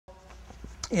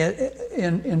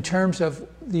in terms of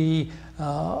the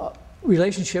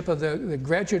relationship of the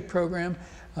graduate program,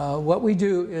 what we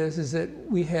do is that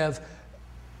we have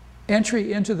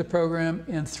entry into the program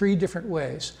in 3 different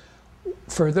ways.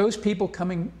 For those people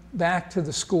coming back to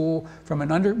the school from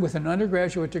with an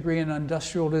undergraduate degree in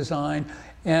industrial design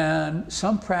and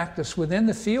some practice within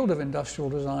the field of industrial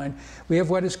design, we have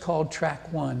what is called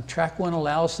Track 1. Track 1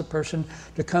 allows the person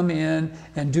to come in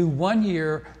and do 1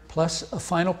 year plus a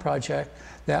final project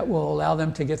that will allow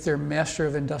them to get their Master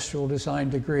of Industrial Design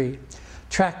degree.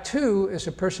 Track 2 is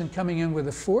a person coming in with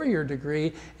a 4-year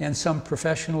degree and some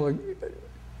professional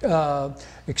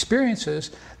experiences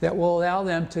that will allow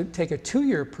them to take a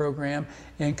 2-year program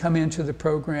and come into the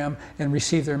program and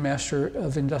receive their Master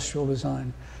of Industrial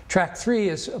Design. Track 3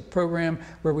 is a program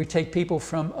where we take people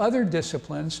from other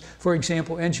disciplines, for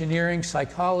example, engineering,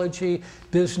 psychology,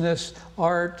 business,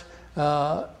 art,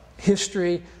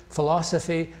 history,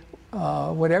 philosophy,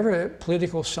 whatever,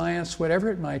 political science,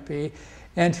 whatever it might be,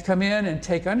 and to come in and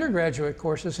take undergraduate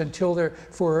courses until they're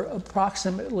for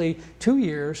approximately 2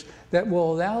 years that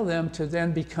will allow them to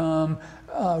then become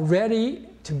ready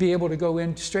to be able to go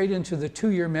in straight into the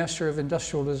 2-year Master of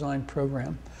Industrial Design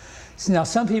program. Now,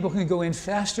 some people can go in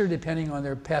faster depending on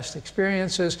their past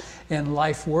experiences and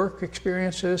life work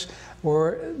experiences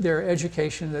or their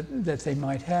education that they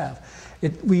might have.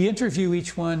 We interview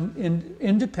each one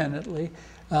independently,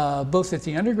 both at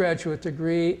the undergraduate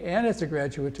degree and at the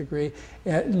graduate degree,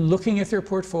 looking at their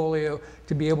portfolio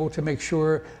to be able to make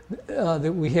sure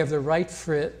that we have the right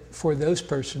fit for those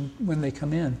persons when they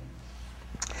come in.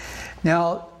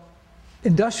 Now,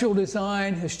 industrial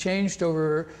design has changed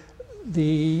over the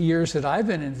years that I've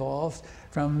been involved,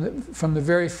 from the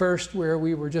very first, where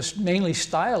we were just mainly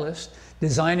stylists,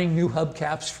 designing new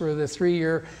hubcaps for the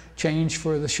 3-year change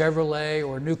for the Chevrolet,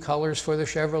 or new colors for the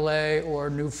Chevrolet,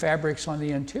 or new fabrics on the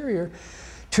interior,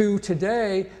 to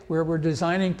today, where we're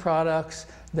designing products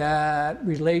that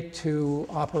relate to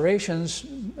operations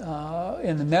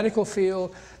in the medical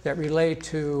field, that relate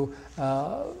to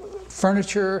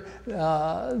furniture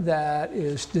that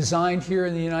is designed here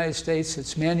in the United States,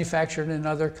 it's manufactured in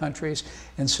other countries,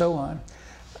 and so on.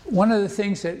 One of the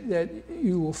things that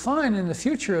you will find in the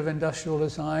future of industrial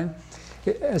design,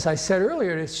 as I said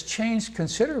earlier, it's changed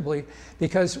considerably,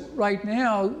 because right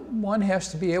now one has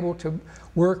to be able to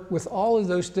work with all of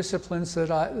those disciplines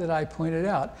that I pointed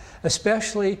out,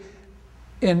 especially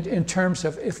in terms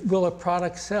of will a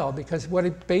product sell, because what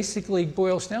it basically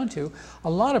boils down to, a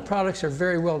lot of products are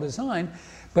very well designed,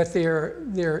 but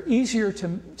they're easier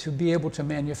to be able to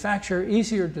manufacture,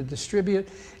 easier to distribute,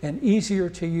 and easier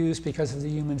to use because of the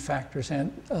human factors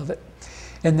of it.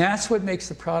 And that's what makes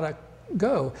the product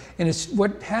go. And it's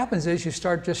what happens is you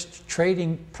start just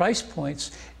trading price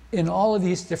points in all of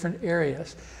these different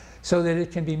areas, so that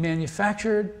it can be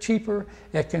manufactured cheaper,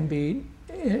 it can be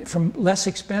from less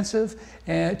expensive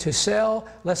to sell,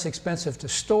 less expensive to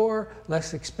store,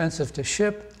 less expensive to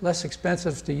ship, less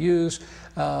expensive to use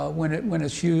when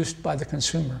it's used by the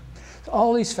consumer.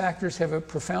 All these factors have a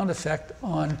profound effect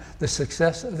on the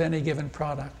success of any given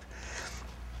product.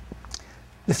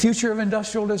 The future of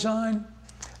industrial design,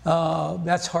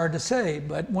 that's hard to say,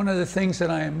 but one of the things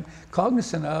that I am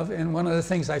cognizant of, and one of the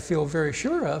things I feel very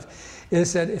sure of,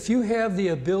 is that if you have the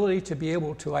ability to be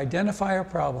able to identify a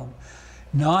problem,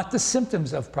 not the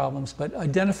symptoms of problems, but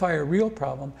identify a real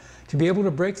problem, to be able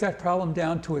to break that problem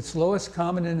down to its lowest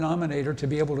common denominator, to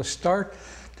be able to start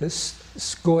to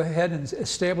go ahead and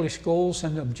establish goals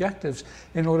and objectives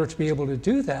in order to be able to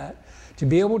do that, to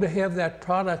be able to have that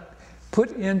product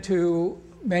put into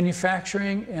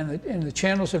manufacturing and the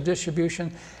channels of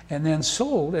distribution, and then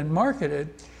sold and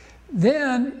marketed,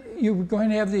 then you're going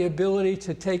to have the ability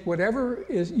to take whatever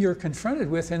you're confronted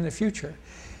with in the future.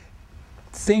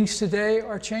 Things today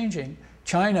are changing.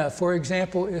 China, for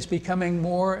example, is becoming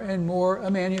more and more a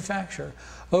manufacturer.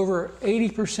 Over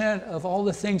 80% of all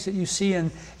the things that you see in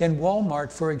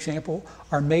Walmart, for example,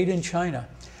 are made in China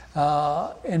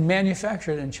and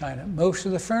manufactured in China. Most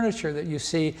of the furniture that you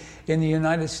see in the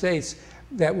United States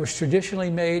that was traditionally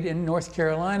made in North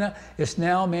Carolina is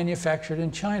now manufactured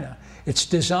in China. It's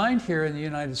designed here in the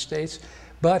United States,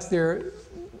 but they're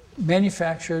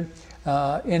manufactured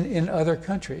in other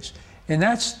countries. And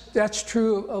that's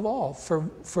true of all.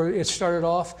 It started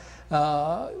off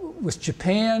with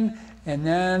Japan, and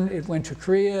then it went to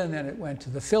Korea, and then it went to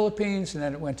the Philippines, and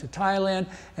then it went to Thailand,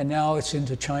 and now it's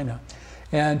into China.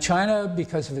 And China,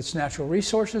 because of its natural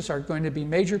resources, are going to be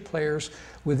major players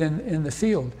in the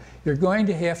field. You're going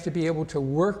to have to be able to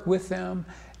work with them,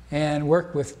 and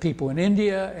work with people in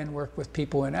India, and work with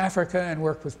people in Africa, and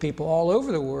work with people all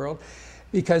over the world,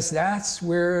 because that's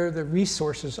where the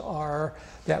resources are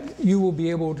that you will be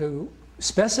able to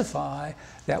specify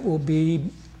that will be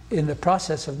in the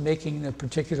process of making the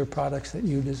particular products that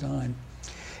you design.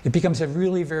 It becomes a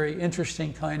really very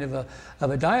interesting kind of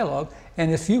a dialogue.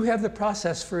 And if you have the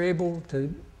process for able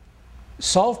to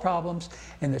solve problems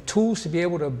and the tools to be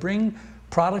able to bring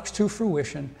products to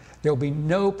fruition, there'll be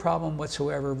no problem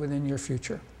whatsoever within your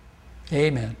future.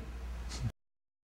 Amen.